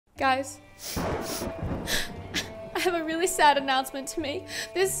Guys, I have a really sad announcement to make.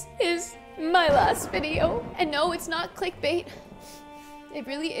 This is my last video. And no, it's not clickbait. It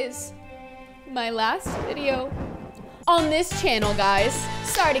really is my last video on this channel, guys.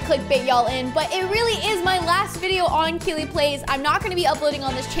 Sorry to clickbait y'all in, but it really is my last video on Keely Plays. I'm not gonna be uploading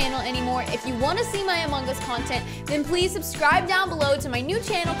on this channel anymore. If you wanna see my Among Us content, then please subscribe down below to my new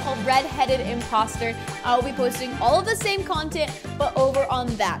channel called Red-Headed Imposter. I will be posting all of the same content, but over on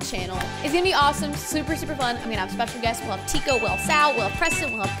that channel. It's gonna be awesome, super, super fun. I'm gonna have special guests. We'll have Tico, we'll have Sal, we'll have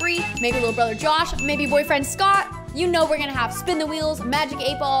Preston, we'll have Bree, maybe little brother Josh, maybe boyfriend Scott. You know we're gonna have spin the wheels, magic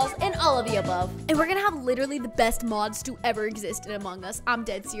 8 balls, and all of the above. And we're gonna have literally the best mods to ever exist in Among Us. I'm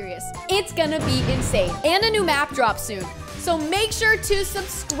dead serious. It's gonna be insane. And a new map drop soon. So make sure to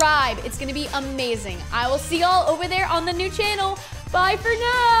subscribe. It's gonna be amazing. I will see y'all over there on the new channel. Bye for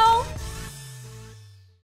now.